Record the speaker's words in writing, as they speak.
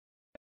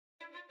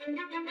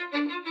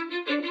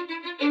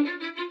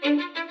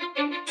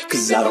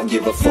Cause I don't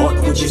give a fuck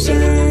what you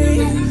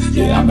say.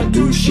 Yeah, I'ma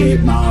do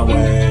shit my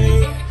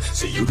way.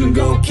 So you can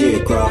go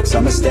kick rocks,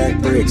 I'ma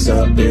stack bricks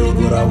up, build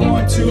what I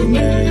want to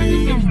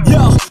make.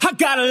 Yo, I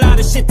got a lot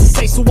of shit to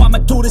say, so I'ma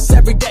do this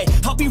every day.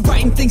 I'll be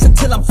writing things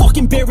until I'm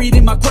fucking buried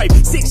in my grave.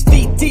 6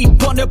 feet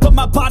deep under, but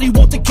my body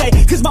won't decay.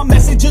 Cause my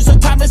messages are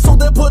timeless, so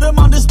they'll put them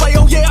on display.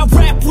 Oh yeah, I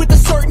rap with a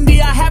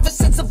certainty, I have a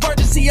sense of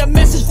urgency. A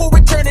message for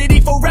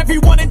eternity, for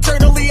everyone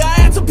internally. I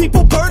had some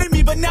people burning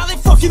me, but now they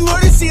fucking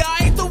learn to see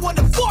I ain't the one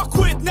to fuck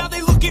with, now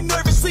they looking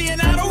nervously.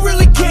 And I don't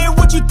really care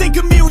what you think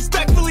of me,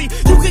 respectfully.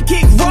 You can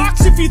kick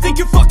rocks if you think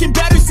you're fucking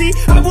better, see.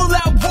 I will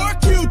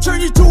outwork you,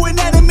 turn you to an